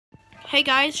Hey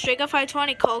guys,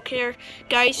 Jacob520 Coke here.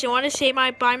 Guys, you want to see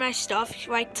buy my stuff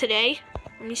like today?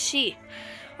 Let me see.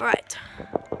 Alright.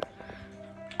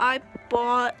 I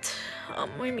bought,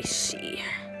 let me see.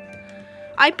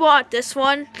 I bought this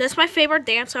one. That's my favorite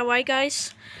dance I like,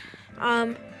 guys.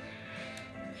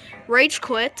 Rage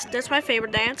Quit. That's my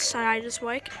favorite dance that I just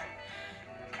like.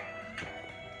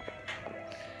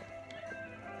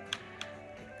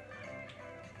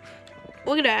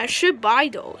 Look at that. I should buy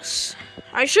those.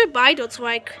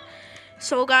 Like,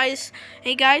 so guys,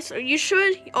 hey guys, you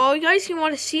guys you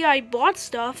want to see I bought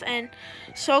stuff, and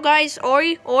so guys, or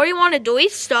you want to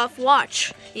delete stuff,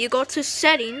 watch. You go to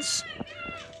settings,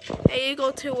 and you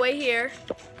go to right here,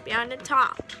 behind the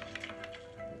top.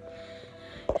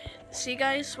 See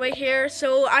guys, right here,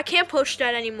 so I can't push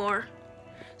that anymore.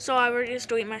 So I will just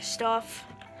delete my stuff,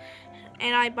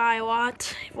 and I buy a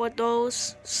lot with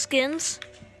those skins,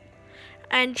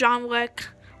 and John Wick,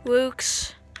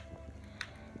 Luke's,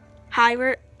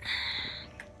 Hybrid,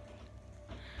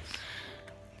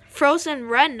 Frozen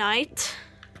Red Knight,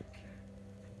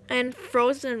 and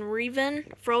Frozen Raven,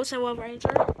 Frozen Love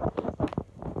Ranger.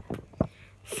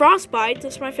 Frostbite,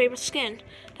 that's my favorite skin.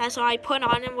 That's what I put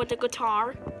on him with the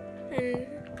guitar. And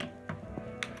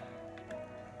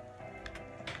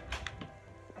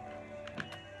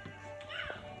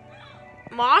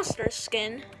Monster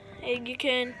skin, and you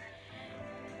can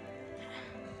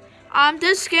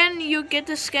this skin, you get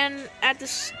the skin at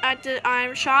the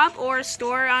item shop or a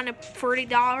store on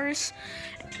 $40.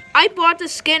 I bought the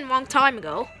skin a long time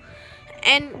ago,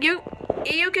 and you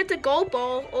get the gold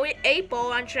ball or 8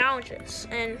 ball on challenges,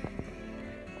 and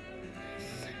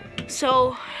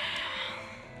so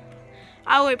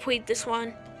I will repeat this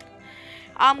one.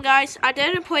 Guys, I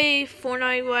didn't play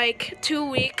Fortnite like 2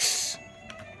 weeks.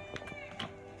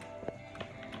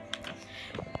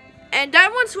 And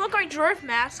that one's look like Drift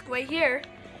Mask right here.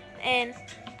 And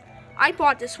I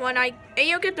bought this one. And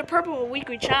you get the purple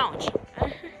weekly challenge.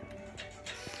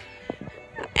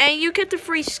 And you get the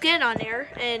free skin on there.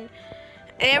 And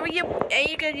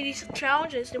you get these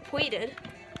challenges depleted.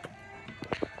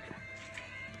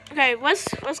 Okay,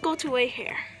 let's go to right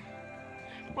here.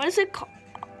 What is it called?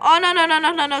 Oh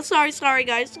no. Sorry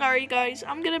guys.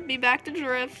 I'm gonna be back to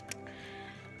Drift.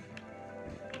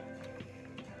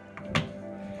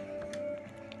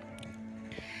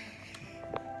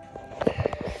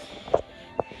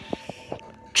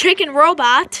 Chicken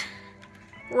Robot,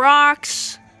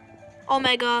 Rocks,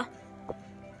 Omega,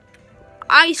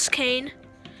 Ice Cane,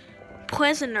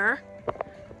 Prisoner,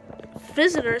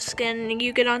 Visitor skin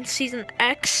you get on Season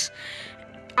X.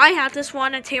 I have this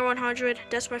one at Tier 100.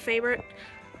 That's my favorite.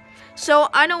 So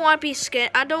I don't want to be skin.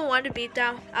 I don't want to beat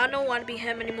down. I don't want to be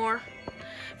him anymore.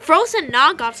 Frozen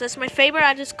Knockoffs. That's my favorite.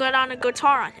 I just got on a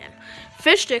guitar on him.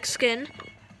 Fish Stick skin.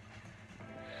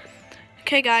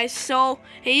 Okay, guys. So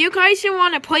hey, you guys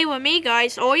want to play with me,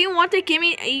 guys, or you want to give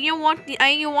me, you want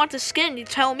the skin, you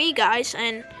tell me, guys,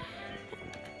 and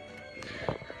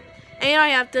I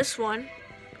have this one.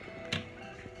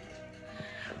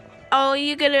 Oh,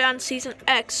 you get it on Season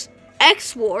X.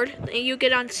 X Ward, and you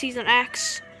get on Season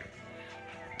X.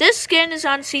 This skin is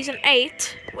on Season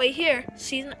 8. Right here,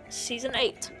 Season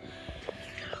 8.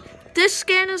 This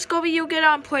skin is gonna be you get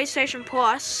on PlayStation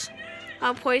Plus.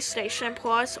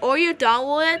 Or you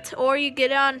download it, or you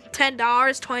get it on $10,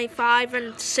 $25,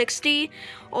 and $60,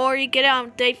 or you get it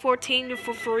on day 14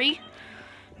 for free.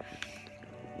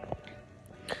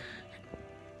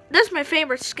 That's my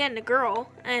favorite skin, the girl,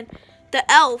 and the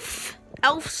elf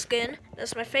skin.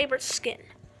 That's my favorite skin.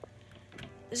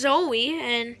 Zoe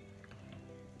and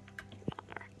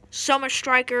Summer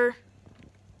Striker,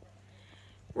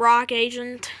 Rock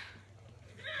Agent,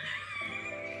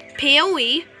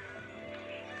 PoE.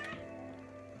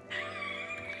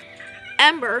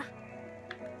 Ember,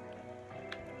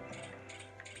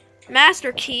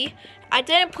 Master Key. I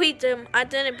didn't bleed him.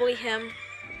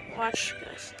 Watch,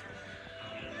 guys.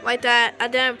 Like that. I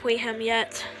didn't bleed him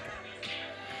yet.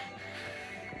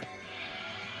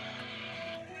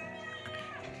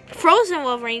 Frozen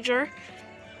Love Ranger,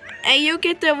 and you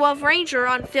get the Love Ranger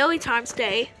on Philly Times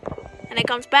Day, and it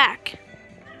comes back.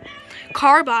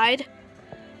 Carbide.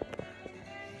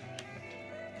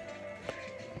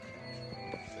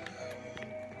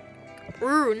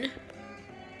 Rune,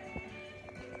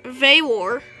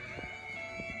 Valor,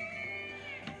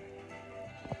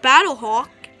 Battlehawk,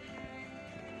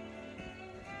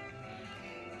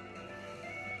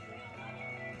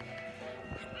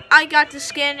 I got the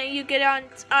skin, and you get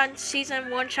it on Season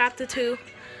 1, Chapter 2.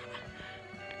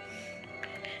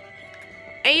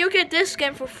 And you get this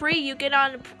skin for free. You get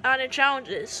on the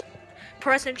challenges,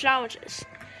 person challenges.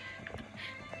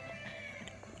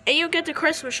 And you get the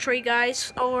Christmas tree,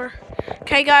 guys.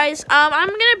 Okay, guys. I'm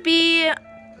gonna be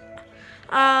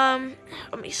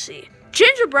let me see.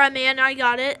 Gingerbread man, I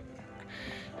got it.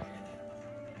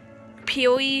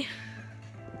 POE.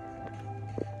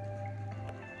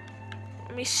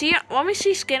 Let me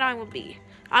see skin I will be.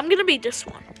 I'm gonna be this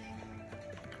one.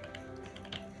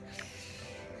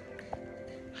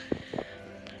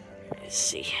 Let's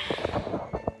see.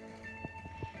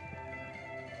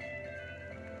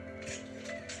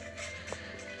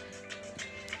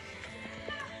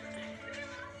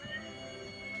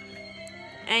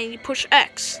 And you push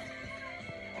X.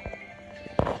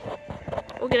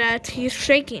 Look at that, he's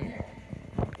shaking.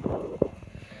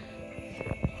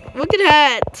 Look at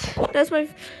that.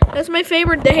 That's my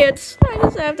favorite dance. I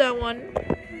just have that one.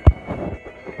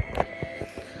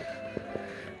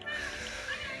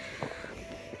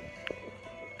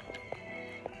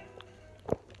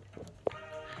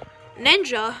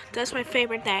 Ninja, that's my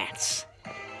favorite dance.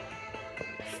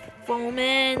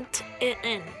 Foment it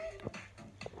in.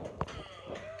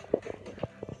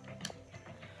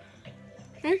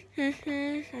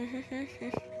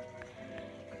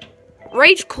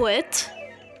 Rage quit.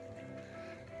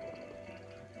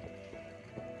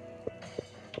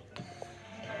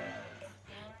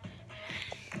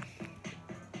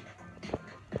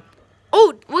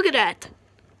 Oh, look at that.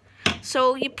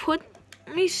 So you put,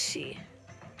 let me see.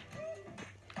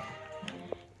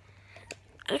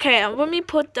 Okay, let me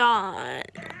put the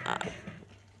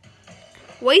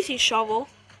lazy shovel.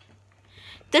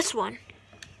 This one.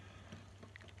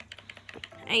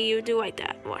 And you do like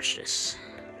that. Watch this.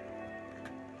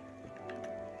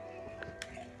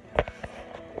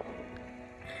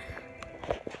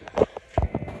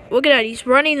 Look at that, he's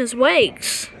running his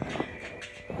legs.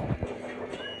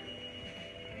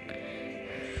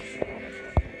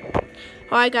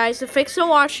 Alright guys, so thanks for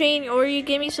watching, or you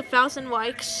give me some 1,000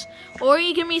 likes, or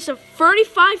you give me some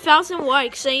 35,000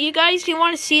 likes, and you guys, if you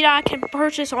want to see that, I can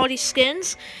purchase all these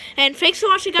skins. And thanks for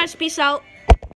watching guys, peace out.